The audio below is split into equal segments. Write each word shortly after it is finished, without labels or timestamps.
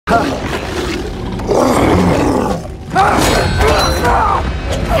Ten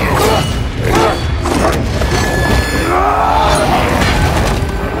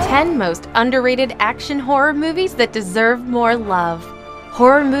most underrated action horror movies that deserve more love.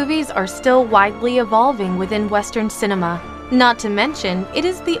 Horror movies are still widely evolving within Western cinema. Not to mention, it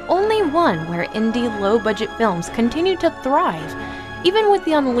is the only one where indie low-budget films continue to thrive, even with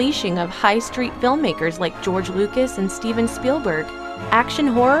the unleashing of high-street filmmakers like George Lucas and Steven Spielberg. Action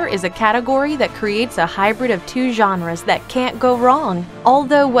horror is a category that creates a hybrid of two genres that can't go wrong.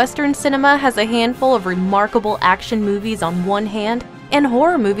 Although Western cinema has a handful of remarkable action movies on one hand and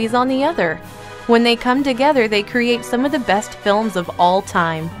horror movies on the other, when they come together, they create some of the best films of all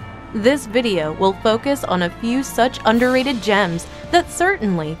time. This video will focus on a few such underrated gems that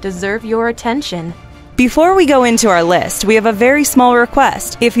certainly deserve your attention. Before we go into our list, we have a very small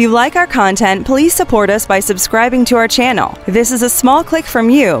request. If you like our content, please support us by subscribing to our channel. This is a small click from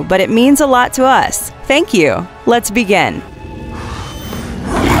you, but it means a lot to us. Thank you. Let's begin.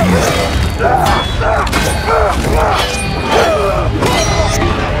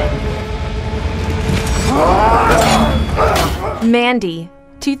 Mandy,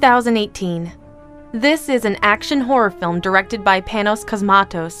 2018. This is an action horror film directed by Panos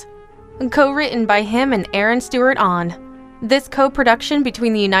Cosmatos, co-written by him and Aaron Stewart-On. This co-production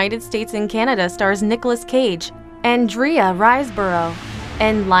between the United States and Canada stars Nicolas Cage, Andrea Riseborough,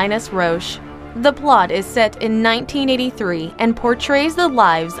 and Linus Roche. The plot is set in 1983 and portrays the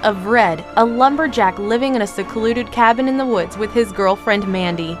lives of Red, a lumberjack living in a secluded cabin in the woods with his girlfriend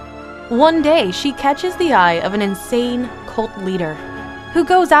Mandy. One day, she catches the eye of an insane cult leader who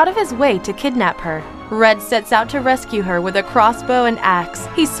goes out of his way to kidnap her. Red sets out to rescue her with a crossbow and axe.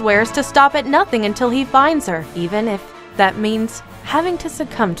 He swears to stop at nothing until he finds her, even if that means having to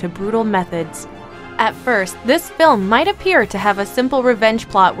succumb to brutal methods. At first, this film might appear to have a simple revenge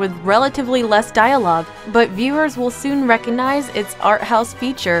plot with relatively less dialogue, but viewers will soon recognize its art house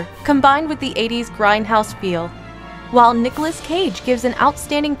feature, combined with the 80s grindhouse feel. While Nicolas Cage gives an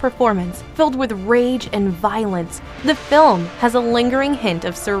outstanding performance filled with rage and violence, the film has a lingering hint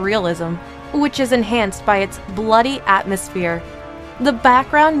of surrealism, which is enhanced by its bloody atmosphere. The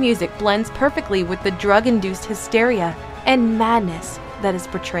background music blends perfectly with the drug-induced hysteria and madness that is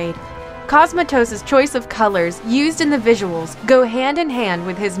portrayed. Cosmatos' choice of colors used in the visuals go hand in hand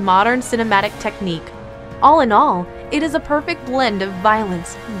with his modern cinematic technique. All in all, it is a perfect blend of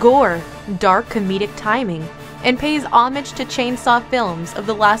violence, gore, dark comedic timing, and pays homage to chainsaw films of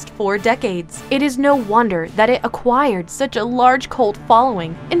the last 4 decades. It is no wonder that it acquired such a large cult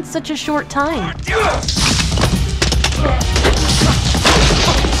following in such a short time.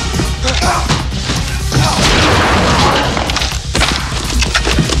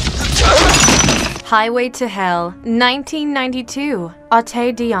 Highway to Hell, 1992.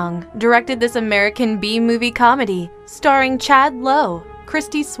 Ate DeYoung directed this American B-movie comedy starring Chad Lowe,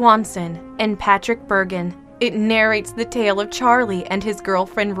 Christy Swanson, and Patrick Bergin. It narrates the tale of Charlie and his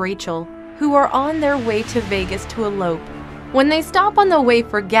girlfriend Rachel, who are on their way to Vegas to elope. When they stop on the way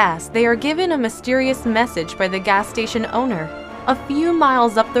for gas, they are given a mysterious message by the gas station owner. A few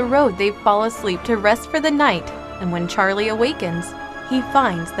miles up the road, they fall asleep to rest for the night, and when Charlie awakens, he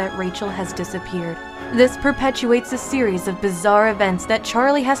finds that Rachel has disappeared. This perpetuates a series of bizarre events that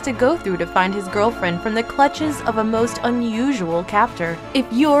Charlie has to go through to find his girlfriend from the clutches of a most unusual captor. If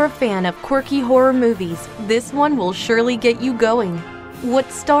you're a fan of quirky horror movies, this one will surely get you going. What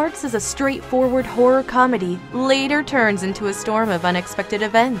starts as a straightforward horror comedy later turns into a storm of unexpected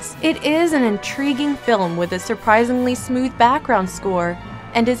events. It is an intriguing film with a surprisingly smooth background score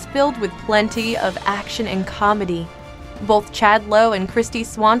and is filled with plenty of action and comedy. Both Chad Lowe and Christy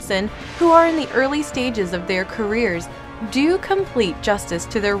Swanson, who are in the early stages of their careers, do complete justice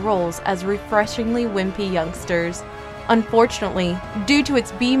to their roles as refreshingly wimpy youngsters. Unfortunately, due to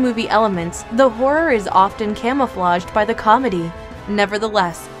its B-movie elements, the horror is often camouflaged by the comedy.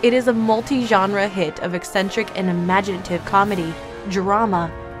 Nevertheless, it is a multi-genre hit of eccentric and imaginative comedy,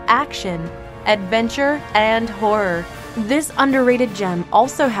 drama, action, adventure, and horror. This underrated gem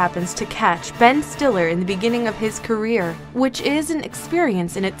also happens to catch Ben Stiller in the beginning of his career, which is an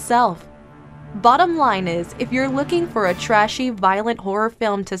experience in itself. Bottom line is, if you're looking for a trashy, violent horror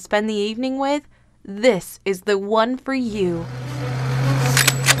film to spend the evening with, this is the one for you.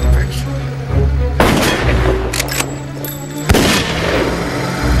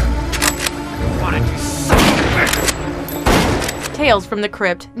 Tales from the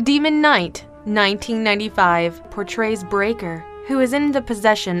Crypt, Demon Knight, 1995, portrays Breaker, who is in the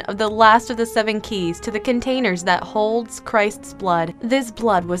possession of the last of the 7 keys to the containers that holds Christ's blood. This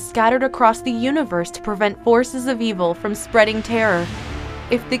blood was scattered across the universe to prevent forces of evil from spreading terror.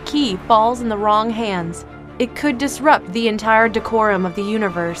 If the key falls in the wrong hands, it could disrupt the entire decorum of the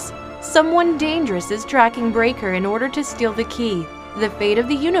universe. Someone dangerous is tracking Breaker in order to steal the key. The fate of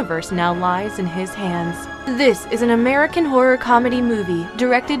the universe now lies in his hands. This is an American horror comedy movie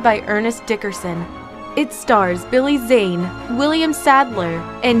directed by Ernest Dickerson. It stars Billy Zane, William Sadler,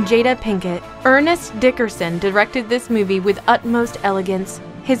 and Jada Pinkett. Ernest Dickerson directed this movie with utmost elegance.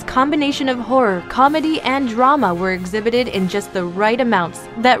 His combination of horror, comedy, and drama were exhibited in just the right amounts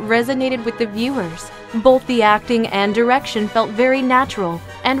that resonated with the viewers. Both the acting and direction felt very natural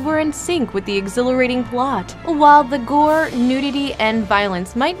and were in sync with the exhilarating plot. While the gore, nudity, and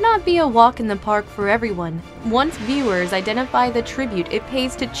violence might not be a walk in the park for everyone, once viewers identify the tribute it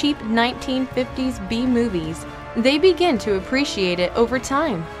pays to cheap 1950s B movies, they begin to appreciate it over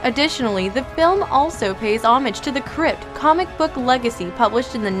time. Additionally, the film also pays homage to the Crypt comic book legacy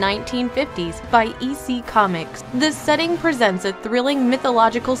published in the 1950s by EC Comics. The setting presents a thrilling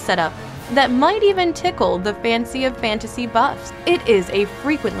mythological setup that might even tickle the fancy of fantasy buffs. It is a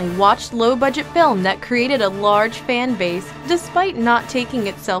frequently watched low-budget film that created a large fan base despite not taking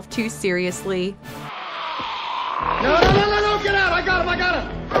itself too seriously. No, get out! I got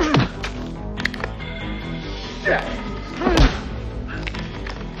him!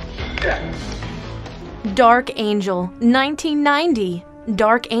 Dark Angel, 1990.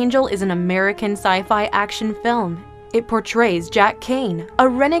 Dark Angel is an American sci-fi action film. It portrays Jack Kane, a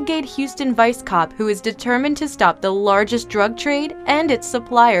renegade Houston vice cop who is determined to stop the largest drug trade and its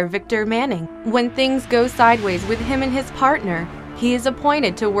supplier, Victor Manning. When things go sideways with him and his partner, he is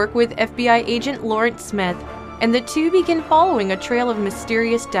appointed to work with FBI agent Lawrence Smith, and the two begin following a trail of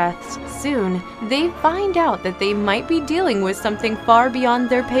mysterious deaths. Soon, they find out that they might be dealing with something far beyond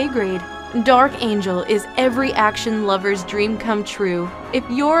their pay grade. Dark Angel is every action lover's dream come true. If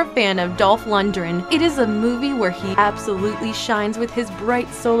you're a fan of Dolph Lundgren, it is a movie where he absolutely shines with his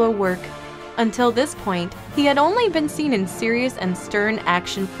bright solo work. Until this point, he had only been seen in serious and stern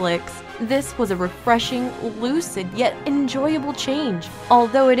action flicks. This was a refreshing, lucid, yet enjoyable change.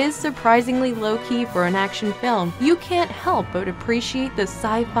 Although it is surprisingly low-key for an action film, you can't help but appreciate the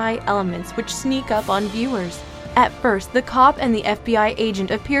sci-fi elements which sneak up on viewers. At first, the cop and the FBI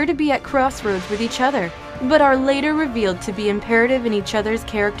agent appear to be at crossroads with each other, but are later revealed to be imperative in each other's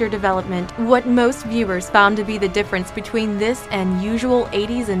character development. What most viewers found to be the difference between this and usual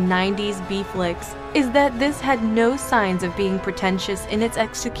 80s and 90s B flicks is that this had no signs of being pretentious in its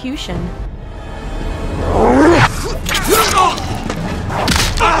execution.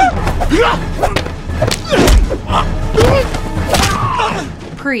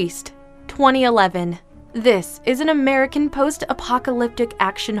 Priest, 2011. This is an American post-apocalyptic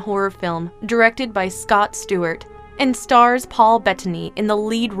action horror film directed by Scott Stewart and stars Paul Bettany in the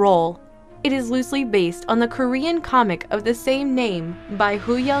lead role. It is loosely based on the Korean comic of the same name by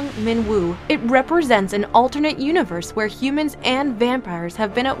Huyung Min Woo. It represents an alternate universe where humans and vampires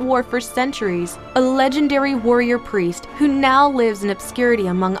have been at war for centuries. A legendary warrior priest who now lives in obscurity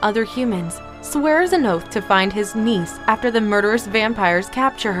among other humans swears an oath to find his niece after the murderous vampires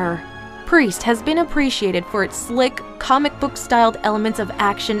capture her. Priest has been appreciated for its slick, comic book-styled elements of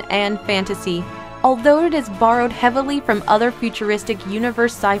action and fantasy. Although it is borrowed heavily from other futuristic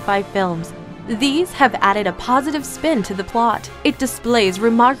universe sci-fi films, these have added a positive spin to the plot. It displays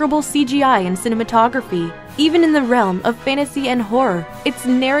remarkable CGI and cinematography. Even in the realm of fantasy and horror, its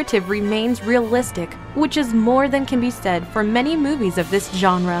narrative remains realistic, which is more than can be said for many movies of this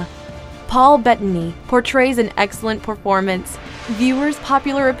genre. Paul Bettany portrays an excellent performance. Viewers'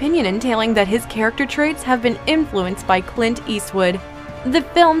 popular opinion entailing that his character traits have been influenced by Clint Eastwood. The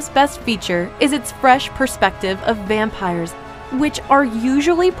film's best feature is its fresh perspective of vampires, which are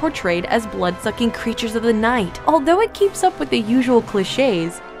usually portrayed as blood-sucking creatures of the night. Although it keeps up with the usual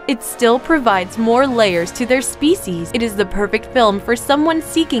cliches, it still provides more layers to their species. It is the perfect film for someone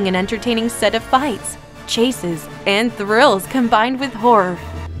seeking an entertaining set of fights, chases, and thrills combined with horror.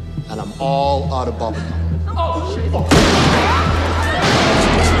 And I'm all out of bubblegum. Oh, shit.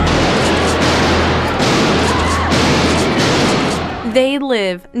 They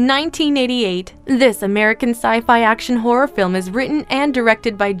Live, 1988. This American sci-fi action horror film is written and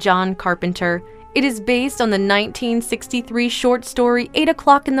directed by John Carpenter. It is based on the 1963 short story 8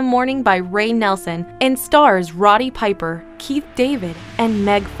 O'Clock in the Morning by Ray Nelson and stars Roddy Piper, Keith David, and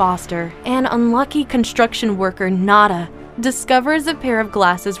Meg Foster. An unlucky construction worker, Nada, discovers a pair of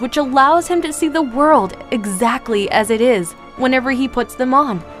glasses which allows him to see the world exactly as it is whenever he puts them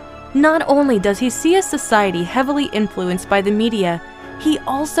on. Not only does he see a society heavily influenced by the media, he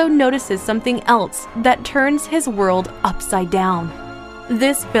also notices something else that turns his world upside down.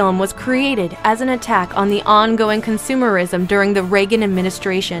 This film was created as an attack on the ongoing consumerism during the Reagan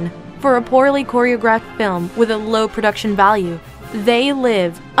administration. For a poorly choreographed film with a low production value, They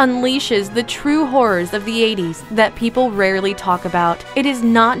Live unleashes the true horrors of the 80s that people rarely talk about. It is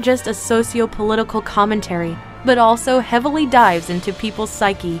not just a socio-political commentary, but also heavily dives into people's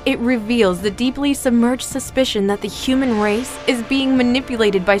psyche. It reveals the deeply submerged suspicion that the human race is being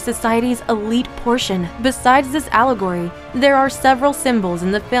manipulated by society's elite portion. Besides this allegory, there are several symbols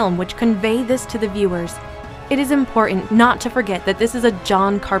in the film which convey this to the viewers. It is important not to forget that this is a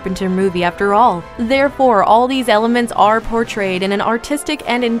John Carpenter movie after all. Therefore, all these elements are portrayed in an artistic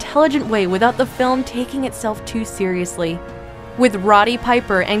and intelligent way without the film taking itself too seriously. With Roddy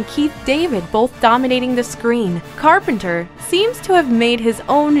Piper and Keith David both dominating the screen, Carpenter seems to have made his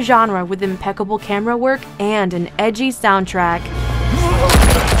own genre with impeccable camera work and an edgy soundtrack.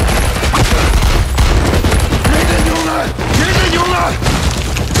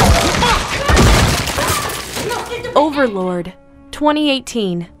 Overlord.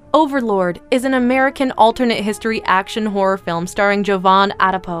 2018. Overlord is an American alternate history action horror film starring Jovan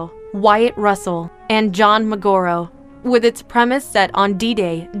Adepo, Wyatt Russell, and John Magoro. With its premise set on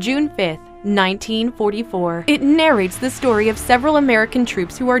D-Day, June 5th, 1944. It narrates the story of several American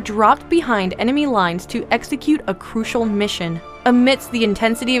troops who are dropped behind enemy lines to execute a crucial mission. Amidst the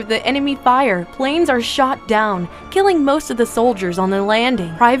intensity of the enemy fire, planes are shot down, killing most of the soldiers on the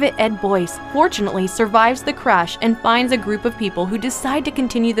landing. Private Ed Boyce fortunately survives the crash and finds a group of people who decide to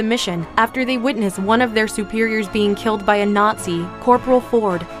continue the mission. After they witness one of their superiors being killed by a Nazi, Corporal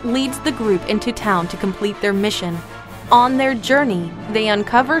Ford leads the group into town to complete their mission. On their journey, they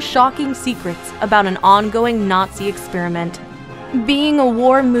uncover shocking secrets about an ongoing Nazi experiment. Being a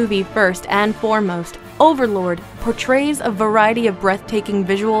war movie first and foremost, Overlord portrays a variety of breathtaking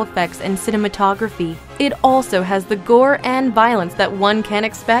visual effects and cinematography. It also has the gore and violence that one can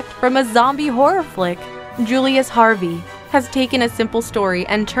expect from a zombie horror flick. Julius Harvey has taken a simple story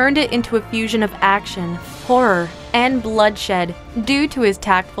and turned it into a fusion of action, horror, and bloodshed due to his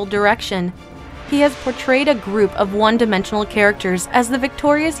tactful direction. He has portrayed a group of one-dimensional characters as the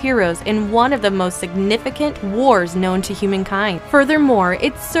victorious heroes in one of the most significant wars known to humankind. Furthermore,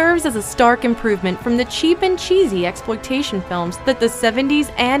 it serves as a stark improvement from the cheap and cheesy exploitation films that the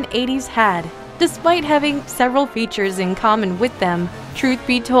 70s and 80s had. Despite having several features in common with them, truth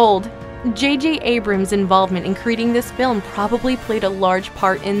be told, J.J. Abrams' involvement in creating this film probably played a large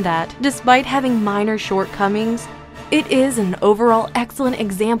part in that. Despite having minor shortcomings, it is an overall excellent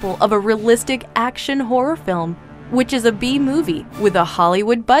example of a realistic action horror film, which is a B movie with a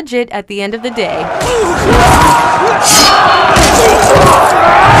Hollywood budget at the end of the day.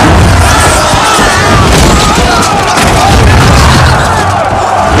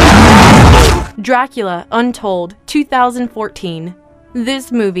 Dracula Untold, 2014. This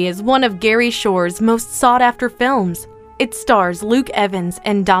movie is one of Gary Shore's most sought-after films. It stars Luke Evans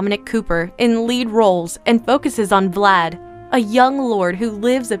and Dominic Cooper in lead roles and focuses on Vlad, a young lord who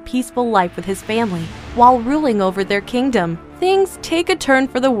lives a peaceful life with his family while ruling over their kingdom. Things take a turn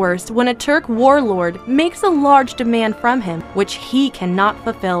for the worst when a Turk warlord makes a large demand from him, which he cannot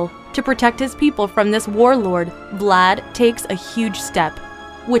fulfill. To protect his people from this warlord, Vlad takes a huge step,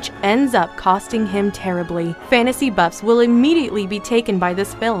 which ends up costing him terribly. Fantasy buffs will immediately be taken by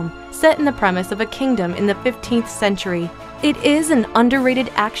this film, set in the premise of a kingdom in the 15th century. It is an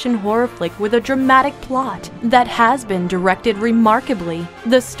underrated action horror flick with a dramatic plot that has been directed remarkably.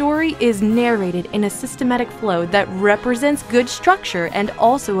 The story is narrated in a systematic flow that represents good structure and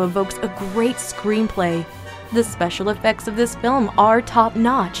also evokes a great screenplay. The special effects of this film are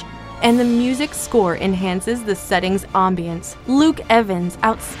top-notch, and the music score enhances the setting's ambience. Luke Evans'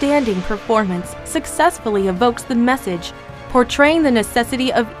 outstanding performance successfully evokes the message, portraying the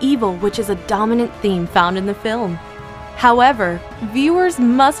necessity of evil, which is a dominant theme found in the film. However, viewers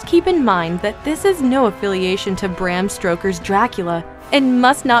must keep in mind that this is no affiliation to Bram Stoker's Dracula and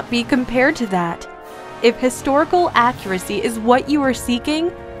must not be compared to that. If historical accuracy is what you are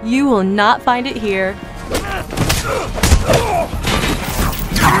seeking, you will not find it here.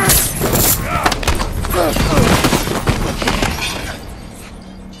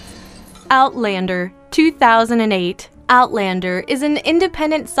 Outlander, 2008. Outlander is an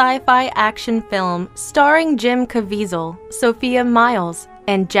independent sci-fi action film starring Jim Caviezel, Sophia Myles,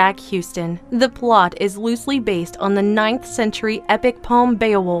 and Jack Huston. The plot is loosely based on the 9th century epic poem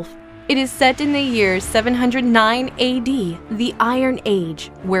Beowulf. It is set in the year 709 AD, the Iron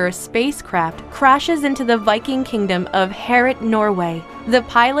Age, where a spacecraft crashes into the Viking kingdom of Herut, Norway. The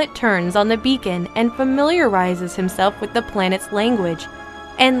pilot turns on the beacon and familiarizes himself with the planet's language,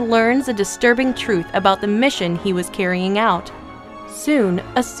 and learns a disturbing truth about the mission he was carrying out. Soon,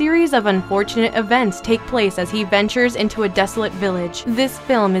 a series of unfortunate events take place as he ventures into a desolate village. This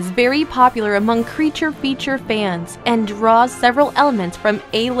film is very popular among creature feature fans and draws several elements from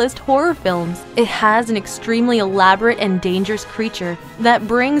A-list horror films. It has an extremely elaborate and dangerous creature that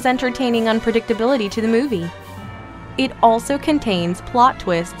brings entertaining unpredictability to the movie. It also contains plot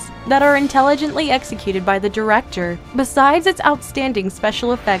twists that are intelligently executed by the director. Besides its outstanding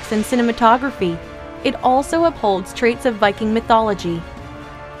special effects and cinematography, it also upholds traits of Viking mythology.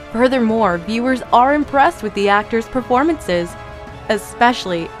 Furthermore, viewers are impressed with the actors' performances,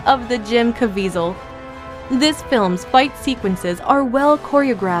 especially of the Jim Caviezel. This film's fight sequences are well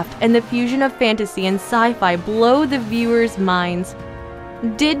choreographed, and the fusion of fantasy and sci-fi blow the viewers' minds.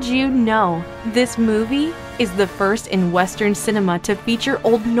 Did you know this movie is the first in Western cinema to feature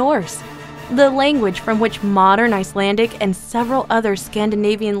Old Norse, the language from which modern Icelandic and several other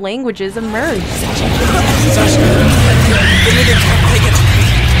Scandinavian languages emerged?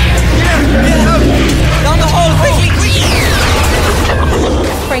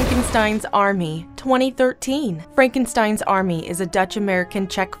 Frankenstein's Army, 2013. Frankenstein's Army is a Dutch-American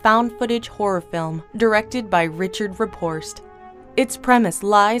Czech found-footage horror film directed by Richard Raporst. Its premise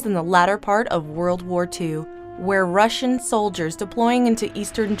lies in the latter part of World War II, where Russian soldiers deploying into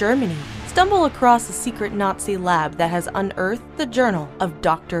Eastern Germany stumble across a secret Nazi lab that has unearthed the journal of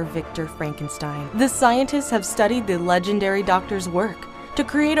Dr. Victor Frankenstein. The scientists have studied the legendary doctor's work to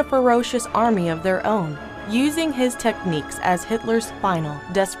create a ferocious army of their own, using his techniques as Hitler's final,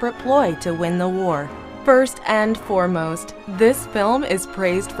 desperate ploy to win the war. First and foremost, this film is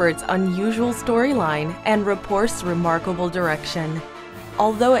praised for its unusual storyline and Raporst's remarkable direction.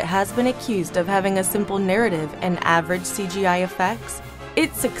 Although it has been accused of having a simple narrative and average CGI effects,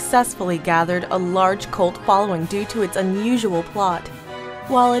 it successfully gathered a large cult following due to its unusual plot.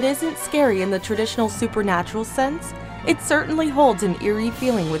 While it isn't scary in the traditional supernatural sense, it certainly holds an eerie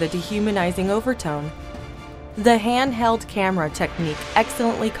feeling with a dehumanizing overtone. The handheld camera technique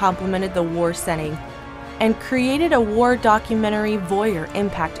excellently complemented the war setting and created a war documentary voyeur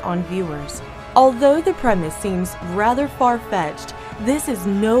impact on viewers. Although the premise seems rather far-fetched, this is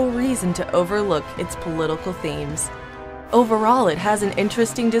no reason to overlook its political themes. Overall, it has an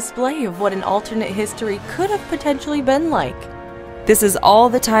interesting display of what an alternate history could have potentially been like. This is all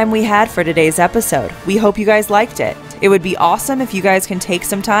the time we had for today's episode. We hope you guys liked it. It would be awesome if you guys can take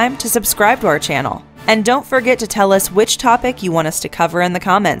some time to subscribe to our channel. And don't forget to tell us which topic you want us to cover in the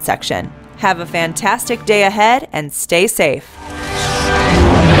comment section. Have a fantastic day ahead and stay safe.